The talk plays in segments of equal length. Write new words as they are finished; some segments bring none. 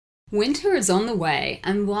Winter is on the way,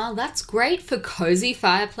 and while that's great for cozy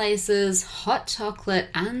fireplaces, hot chocolate,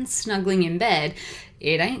 and snuggling in bed,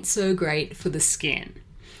 it ain't so great for the skin.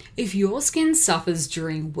 If your skin suffers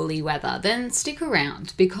during woolly weather, then stick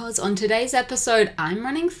around, because on today's episode, I'm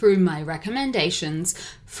running through my recommendations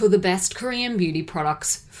for the best Korean beauty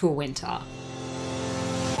products for winter.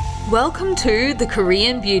 Welcome to the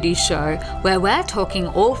Korean Beauty Show, where we're talking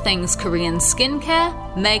all things Korean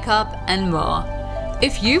skincare, makeup, and more.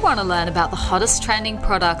 If you want to learn about the hottest trending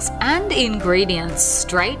products and ingredients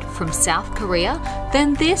straight from South Korea,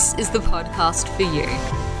 then this is the podcast for you.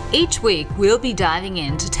 Each week, we'll be diving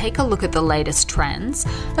in to take a look at the latest trends,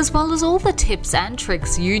 as well as all the tips and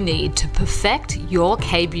tricks you need to perfect your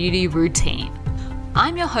K-beauty routine.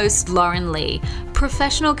 I'm your host, Lauren Lee,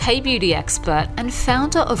 professional K-beauty expert and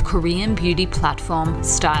founder of Korean beauty platform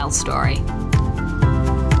Style Story.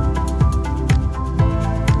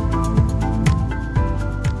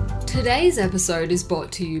 Today's episode is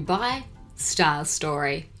brought to you by Style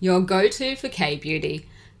Story, your go-to for K-beauty.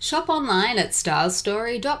 Shop online at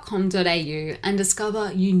stylestory.com.au and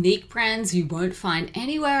discover unique brands you won't find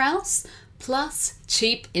anywhere else, plus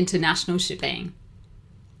cheap international shipping.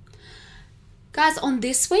 Guys, on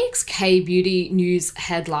this week's K-Beauty News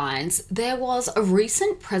headlines, there was a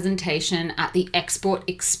recent presentation at the Export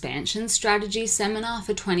Expansion Strategy Seminar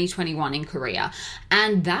for 2021 in Korea,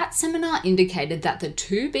 and that seminar indicated that the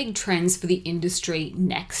two big trends for the industry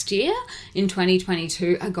next year in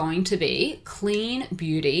 2022 are going to be clean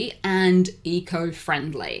beauty and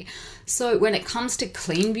eco-friendly. So when it comes to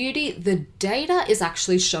clean beauty, the data is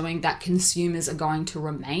actually showing that consumers are going to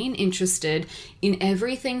remain interested in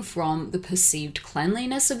everything from the perceived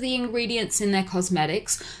cleanliness of the ingredients in their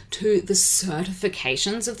cosmetics to the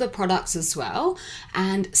certifications of the products as well.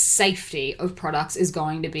 And safety of products is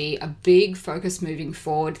going to be a big focus moving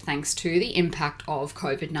forward thanks to the impact of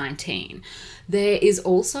COVID-19. There is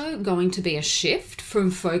also going to be a shift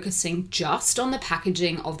from focusing just on the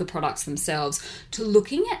packaging of the products themselves to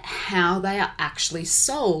looking at how they are actually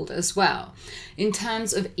sold as well. In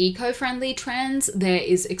terms of eco-friendly trends, there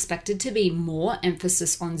is expected to be more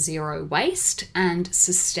emphasis on zero waste and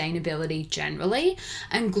sustainability generally.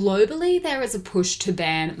 And globally, there is a push to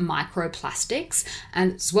ban microplastics,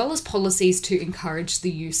 as well as policies to encourage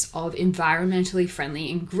the use of environmentally friendly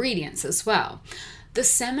ingredients as well. The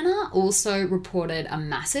seminar also reported a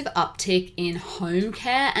massive uptick in home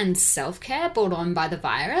care and self-care brought on by the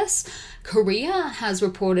virus. Korea has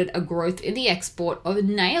reported a growth in the export of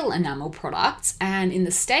nail enamel products, and in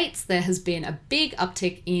the States there has been a big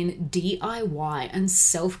uptick in DIY and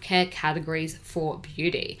self-care categories for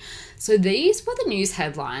beauty. So these were the news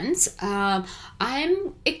headlines. I'm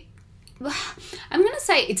going to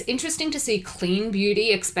say it's interesting to see clean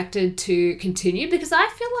beauty expected to continue, because I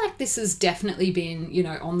feel like this has definitely been,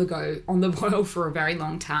 on the boil for a very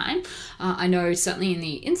long time. I know certainly in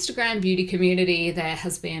the Instagram beauty community, there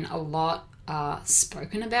has been a lot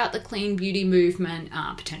spoken about the clean beauty movement,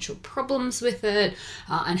 potential problems with it,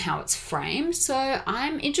 and how it's framed. So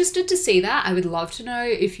I'm interested to see that. I would love to know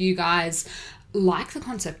if you guys like the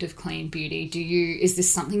concept of clean beauty. Is this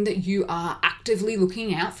something that you are actively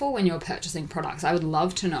looking out for when you're purchasing products? I would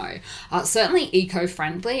love to know. Certainly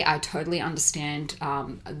eco-friendly, I totally understand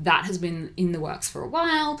that has been in the works for a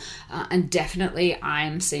while, and definitely I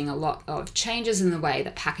am seeing a lot of changes in the way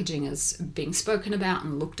that packaging is being spoken about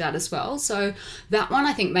and looked at as well. So that one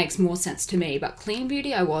I think makes more sense to me, but clean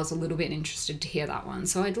beauty, I was a little bit interested to hear that one.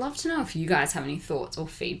 So I'd love to know if you guys have any thoughts or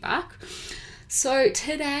feedback. So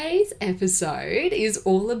today's episode is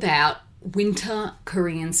all about winter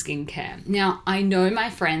Korean skincare. Now, I know my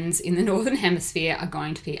friends in the Northern Hemisphere are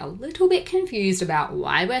going to be a little bit confused about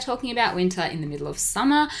why we're talking about winter in the middle of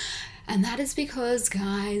summer, and that is because,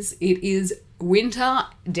 guys, it is winter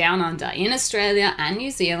down under in Australia and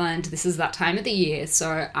New Zealand. This is that time of the year,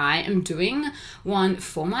 so I am doing one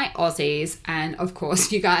for my Aussies, and of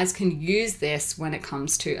course you guys can use this when it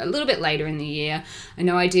comes to a little bit later in the year. I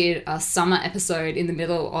know I did a summer episode in the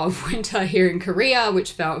middle of winter here in Korea,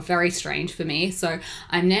 which felt very strange for me, so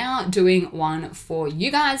I'm now doing one for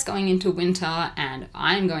you guys going into winter, and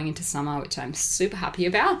I'm going into summer, which I'm super happy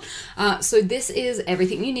about. So this is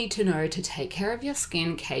everything you need to know to take care of your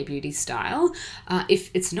skin K-beauty style.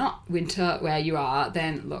 If it's not winter where you are,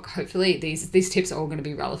 then look, hopefully these tips are all going to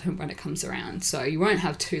be relevant when it comes around, so you won't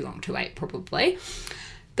have too long to wait probably.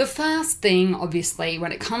 The first thing, obviously,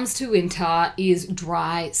 when it comes to winter is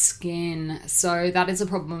dry skin. So that is a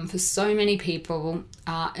problem for so many people,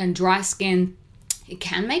 and dry skin it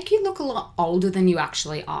can make you look a lot older than you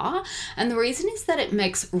actually are. And the reason is that it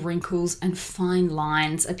makes wrinkles and fine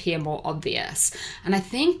lines appear more obvious. And I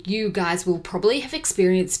think you guys will probably have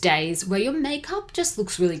experienced days where your makeup just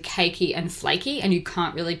looks really cakey and flaky and you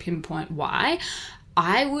can't really pinpoint why.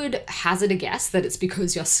 I would hazard a guess that it's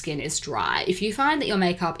because your skin is dry. If you find that your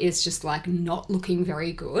makeup is just like not looking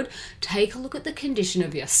very good, take a look at the condition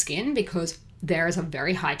of your skin, because there is a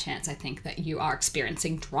very high chance, I think, that you are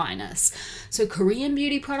experiencing dryness. So Korean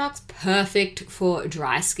beauty products, perfect for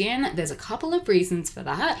dry skin. There's a couple of reasons for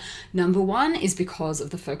that. Number one is because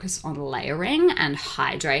of the focus on layering and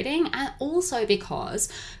hydrating, and also because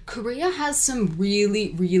Korea has some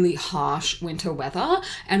really, really harsh winter weather,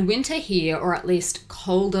 and winter here, or at least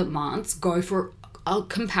colder months, go for a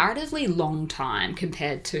comparatively long time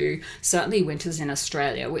compared to certainly winters in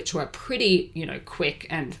Australia, which were pretty, quick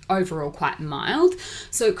and overall quite mild.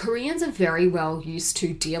 So Koreans are very well used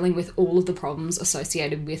to dealing with all of the problems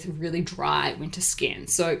associated with really dry winter skin.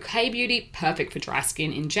 So K-beauty, perfect for dry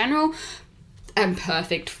skin in general and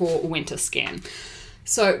perfect for winter skin.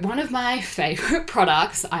 So one of my favorite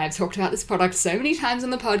products, I have talked about this product so many times on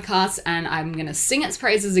the podcast, and I'm going to sing its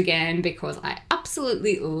praises again because I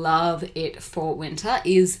absolutely love it for winter,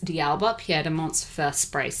 is D'Alba Pierre de Mont's First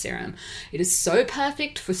Spray Serum. It is so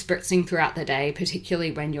perfect for spritzing throughout the day,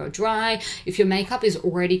 particularly when you're dry. If your makeup is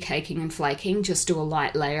already caking and flaking, just do a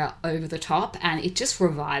light layer over the top and it just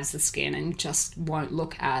revives the skin and just won't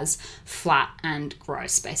look as flat and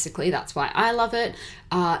gross, basically. That's why I love it.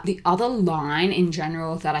 The other line in general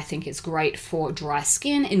that I think is great for dry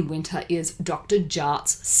skin in winter is Dr.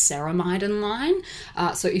 Jart's Ceramiden line.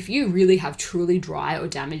 So if you really have truly dry or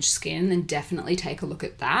damaged skin, then definitely take a look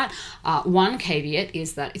at that. One caveat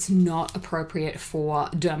is that it's not appropriate for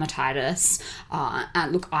dermatitis.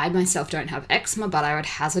 And look, I myself don't have eczema, but I would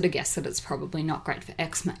hazard a guess that it's probably not great for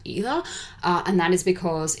eczema either. And that is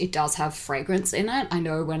because it does have fragrance in it. I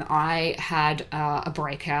know when I had a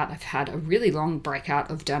breakout, I've had a really long breakout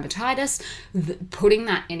of dermatitis, putting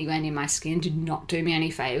that anywhere near my skin did not do me any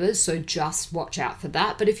favors, so just watch out for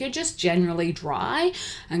that. But if you're just generally dry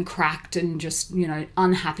and cracked and just,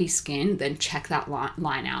 unhappy skin, then check that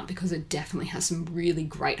line out because it definitely has some really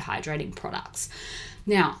great hydrating products.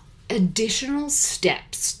 Now, additional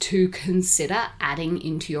steps to consider adding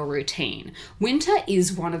into your routine. Winter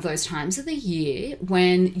is one of those times of the year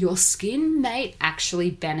when your skin may actually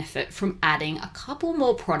benefit from adding a couple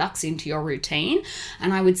more products into your routine.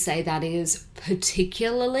 And I would say that is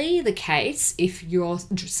particularly the case if you're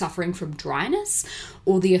suffering from dryness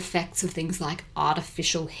or the effects of things like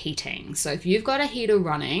artificial heating. So if you've got a heater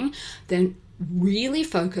running, then really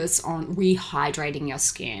focus on rehydrating your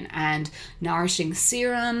skin, and nourishing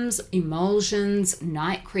serums, emulsions,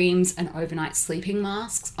 night creams, and overnight sleeping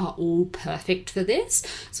masks are all perfect for this.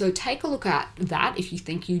 So take a look at that if you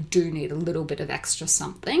think you do need a little bit of extra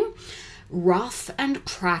something. Rough and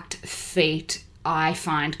cracked feet, I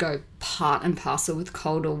find, go part and parcel with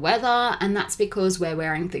colder weather, and that's because we're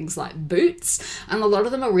wearing things like boots, and a lot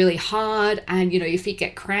of them are really hard, and your feet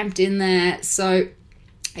get cramped in there. So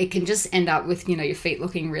it can just end up with, your feet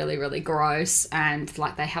looking really, really gross and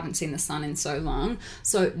like they haven't seen the sun in so long.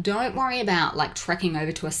 So don't worry about like trekking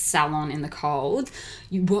over to a salon in the cold.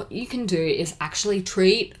 What you can do is actually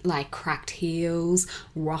treat like cracked heels,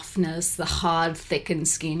 roughness, the hard, thickened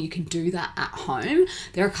skin. You can do that at home.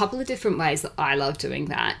 There are a couple of different ways that I love doing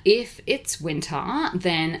that. If it's winter,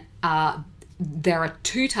 then there are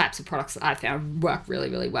two types of products that I've found work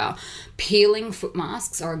really, really well. Peeling foot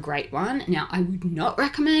masks are a great one. Now, I would not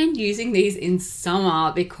recommend using these in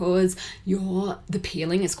summer because the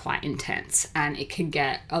peeling is quite intense and it can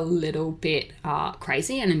get a little bit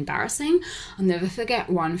crazy and embarrassing. I'll never forget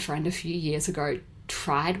one friend a few years ago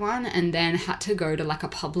tried one and then had to go to like a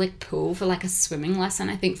public pool for like a swimming lesson,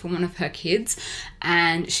 I think, for one of her kids,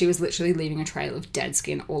 and she was literally leaving a trail of dead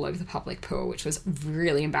skin all over the public pool, which was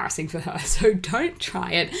really embarrassing for her. So don't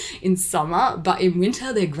try it in summer, but in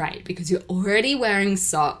winter they're great because you're already wearing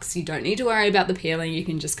socks. You don't need to worry about the peeling. You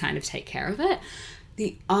can just kind of take care of it.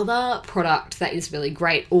 The other product that is really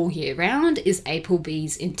great all year round is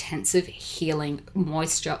Aplebee's Intensive Healing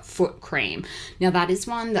Moisture Foot Cream. Now that is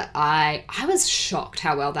one that I was shocked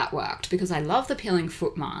how well that worked because I love the peeling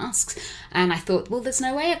foot masks and I thought, well, there's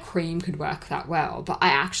no way a cream could work that well. But I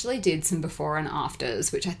actually did some before and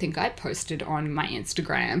afters, which I think I posted on my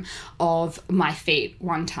Instagram, of my feet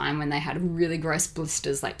one time when they had really gross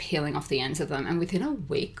blisters like peeling off the ends of them. And within a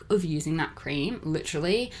week of using that cream,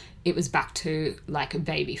 literally, it was back to like a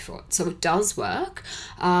baby foot. So it does work.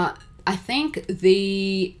 I think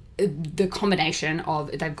the the combination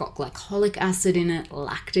of, they've got glycolic acid in it,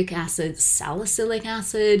 lactic acid, salicylic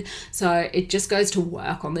acid, so it just goes to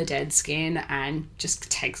work on the dead skin and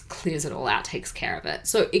just clears it all out, takes care of it.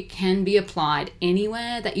 So it can be applied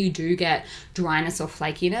anywhere that you do get dryness or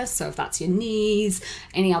flakiness. So if that's your knees,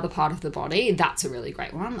 any other part of the body, that's a really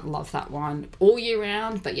great one. I love that one all year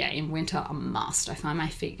round, but yeah, in winter a must. I find my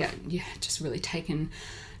feet get just really taken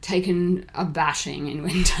a bashing in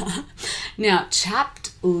winter. Now,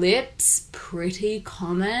 chapped lips, pretty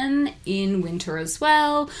common in winter as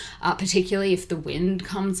well, particularly if the wind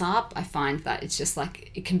comes up. I find that it's just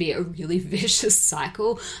like, it can be a really vicious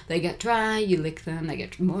cycle. They get dry, you lick them, they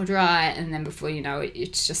get more dry, and then before you know it,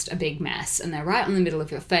 it's just a big mess, and they're right in the middle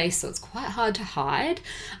of your face, so it's quite hard to hide.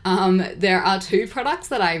 There are two products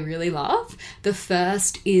that I really love. The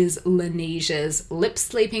first is Lanesia's Lip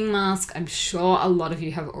Sleeping Mask. I'm sure a lot of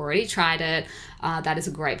you have already tried it. That is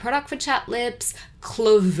a great product for chapped lips.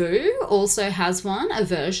 Clavu also has one, a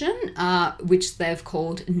version, which they've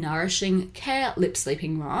called Nourishing Care Lip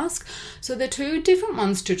Sleeping Mask. So they're two different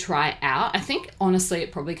ones to try out. I think, honestly,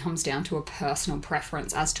 it probably comes down to a personal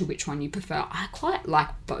preference as to which one you prefer. I quite like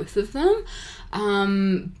both of them,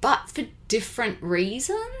 but for different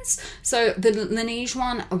reasons. So the Laneige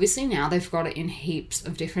one, obviously now they've got it in heaps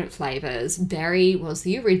of different flavors. Berry was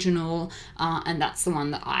the original, and that's the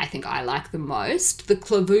one that I think I like the most. The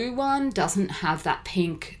Clavu one doesn't have that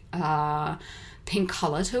pink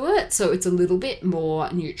color to it, so it's a little bit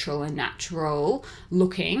more neutral and natural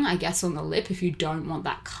looking, I guess, on the lip if you don't want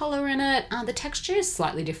that color in it. The texture is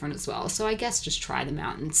slightly different as well, so I guess just try them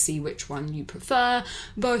out and see which one you prefer.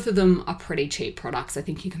 Both of them are pretty cheap products. I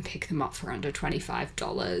think you can pick them up for under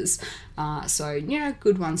 $25, so you know,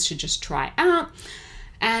 good ones to just try out.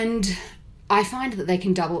 And I find that they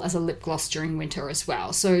can double as a lip gloss during winter as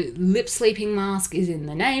well. So Lip Sleeping Mask is in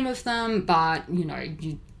the name of them, but you know,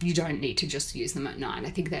 you don't need to just use them at night. I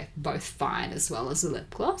think they're both fine as well as a lip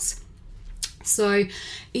gloss. So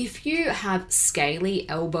if you have scaly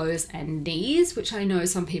elbows and knees, which I know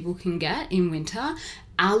some people can get in winter,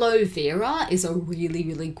 aloe vera is a really,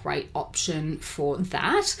 really great option for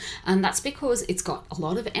that. And that's because it's got a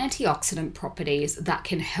lot of antioxidant properties that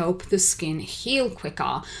can help the skin heal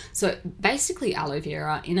quicker. So basically, aloe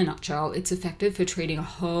vera, in a nutshell, it's effective for treating a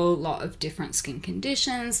whole lot of different skin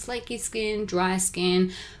conditions, flaky skin, dry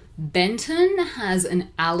skin. Benton has an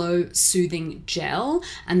aloe soothing gel,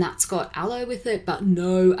 and that's got aloe with it but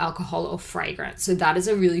no alcohol or fragrance, so that is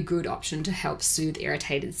a really good option to help soothe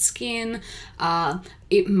irritated skin.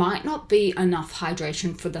 It might not be enough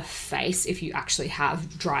hydration for the face if you actually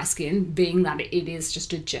have dry skin, being that it is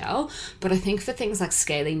just a gel, but I think for things like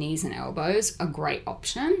scaly knees and elbows, a great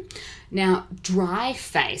option. Now, dry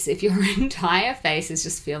face, if your entire face is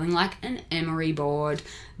just feeling like an emery board,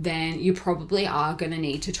 then you probably are going to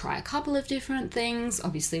need to try a couple of different things.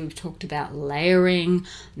 Obviously, we've talked about layering,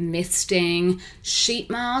 misting, sheet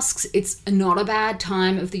masks. It's not a bad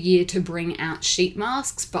time of the year to bring out sheet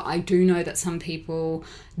masks, but I do know that some people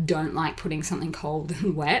don't like putting something cold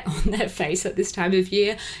and wet on their face at this time of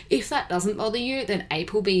year. If that doesn't bother you, then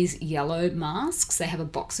Applebee's yellow masks, they have a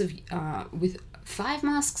box of with 5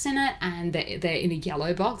 masks in it, and they're in a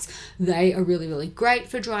yellow box. They are really, really great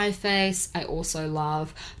for dry face. I also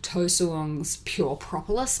love To Suong's Pure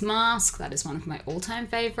Propolis mask. That is one of my all-time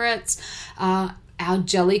favorites. Our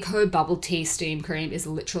Jellicoe Bubble Tea Steam Cream is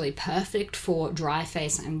literally perfect for dry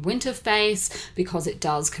face and winter face because it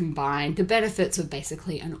does combine the benefits of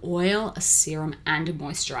basically an oil, a serum, and a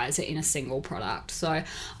moisturizer in a single product. So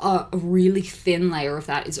a really thin layer of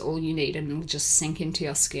that is all you need and it'll just sink into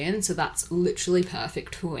your skin. So that's literally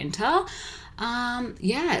perfect for winter.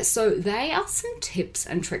 So they are some tips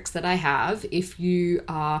and tricks that I have if you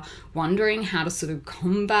are wondering how to sort of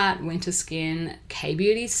combat winter skin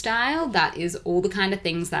K-beauty style. That is all the kind of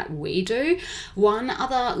things that we do. One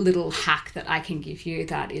other little hack that I can give you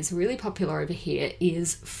that is really popular over here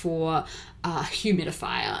is for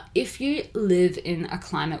humidifier. If you live in a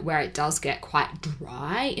climate where it does get quite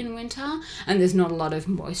dry in winter and there's not a lot of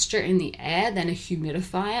moisture in the air, then a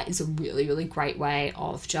humidifier is a really, really great way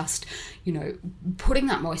of just, you know, putting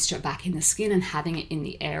that moisture back in the skin and having it in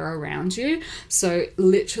the air around you. So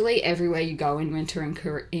literally everywhere you go in winter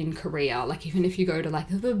in Korea, like even if you go to like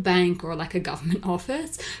the bank or like a government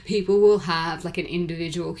office, people will have like an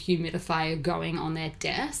individual humidifier going on their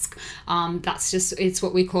desk. That's just, it's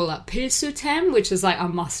what we call a pilsutem, which is like a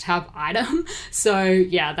must-have item. So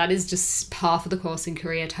yeah, that is just par for the course in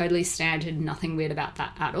Korea, totally standard, nothing weird about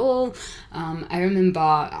that at all. I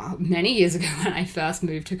remember many years ago when I first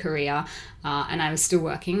moved to Korea, and I was still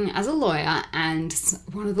working as a lawyer, and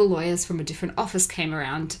one of the lawyers from a different office came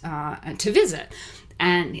around to visit.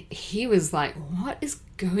 And he was like, what is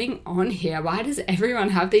going on here? Why does everyone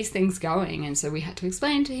have these things going? And so we had to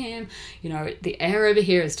explain to him, you know, the air over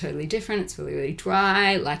here is totally different. It's really, really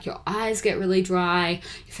dry. Like your eyes get really dry,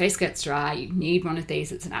 your face gets dry. You need one of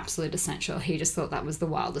these. It's an absolute essential. He just thought that was the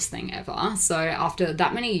wildest thing ever. So after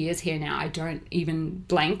that many years here now, I don't even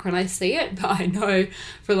blank when I see it. But I know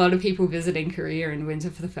for a lot of people visiting Korea in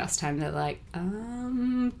winter for the first time, they're like,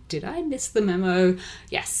 did I miss the memo?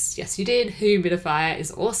 Yes, you did. Humidifier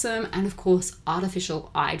is awesome. And of course, artificial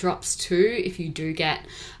eye drops too. If you do get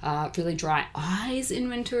really dry eyes in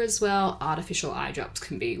winter as well, artificial eye drops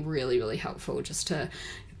can be really, really helpful just to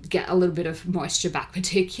get a little bit of moisture back,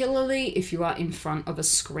 particularly if you are in front of a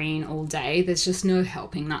screen all day. There's just no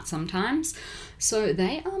helping that sometimes. So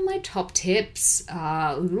they are my top tips.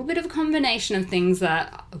 A little bit of a combination of things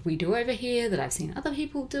that we do over here that I've seen other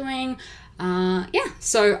people doing.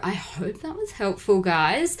 So I hope that was helpful,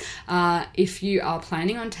 guys. If you are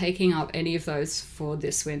planning on taking up any of those for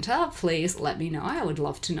this winter, please let me know. I would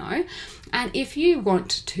love to know. And if you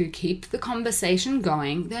want to keep the conversation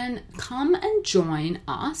going, then come and join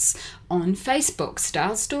us on Facebook.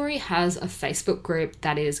 Style Story has a Facebook group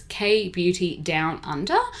that is K Beauty Down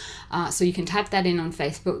Under. So you can type that in on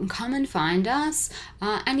Facebook and come and find us.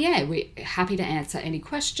 We're happy to answer any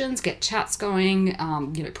questions, get chats going,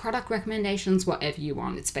 product recommendations, whatever you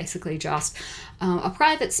want. It's basically just a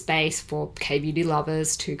private space for K-beauty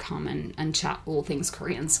lovers to come and chat all things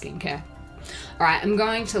Korean skincare. All right, I'm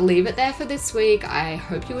going to leave it there for this week. I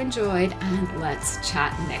hope you enjoyed, and let's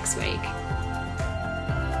chat next week.